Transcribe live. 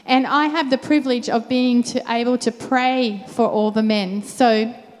And I have the privilege of being able to pray for all the men.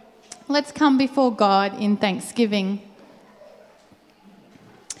 So let's come before God in thanksgiving.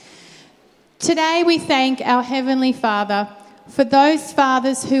 Today we thank our Heavenly Father for those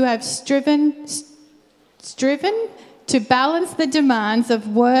fathers who have striven to balance the demands of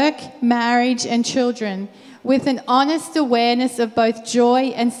work, marriage and children with an honest awareness of both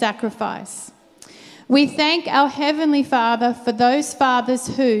joy and sacrifice. We thank our Heavenly Father for those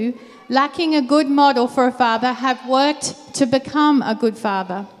fathers who, lacking a good model for a father, have worked to become a good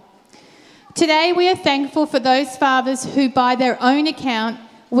father. Today we are thankful for those fathers who, by their own account,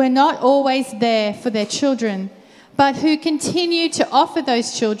 were not always there for their children, but who continue to offer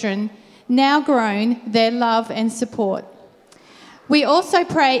those children, now grown, their love and support. We also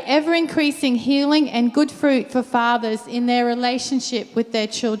pray ever-increasing healing and good fruit for fathers in their relationship with their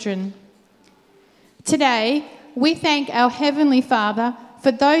children. Today, we thank our Heavenly Father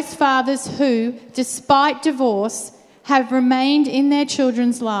for those fathers who, despite divorce, have remained in their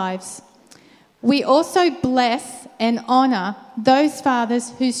children's lives. We also bless and honour those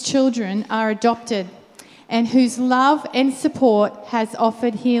fathers whose children are adopted and whose love and support has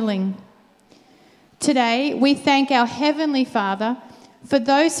offered healing. Today, we thank our Heavenly Father for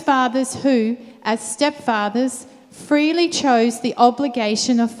those fathers who, as stepfathers, freely chose the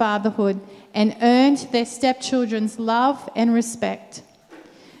obligation of fatherhood and earned their stepchildren's love and respect.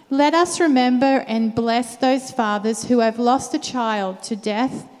 Let us remember and bless those fathers who have lost a child to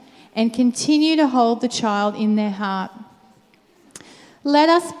death and continue to hold the child in their heart. Let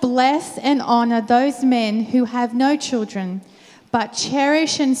us bless and honour those men who have no children, but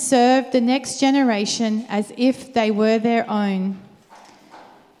cherish and serve the next generation as if they were their own.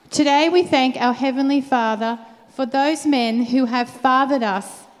 Today we thank our Heavenly Father for those men who have fathered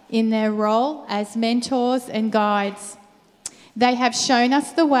us in their role as mentors and guides. They have shown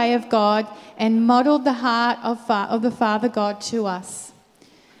us the way of God and modelled the heart of the Father God to us.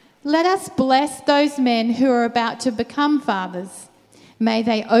 Let us bless those men who are about to become fathers. May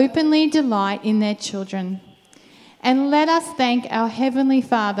they openly delight in their children. And let us thank our Heavenly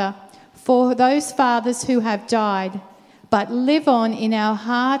Father for those fathers who have died, but live on in our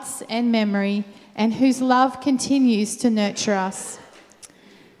hearts and memory, and whose love continues to nurture us.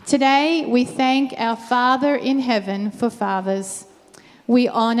 Today, we thank our Father in heaven for fathers. We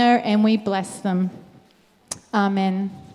honour and we bless them. Amen.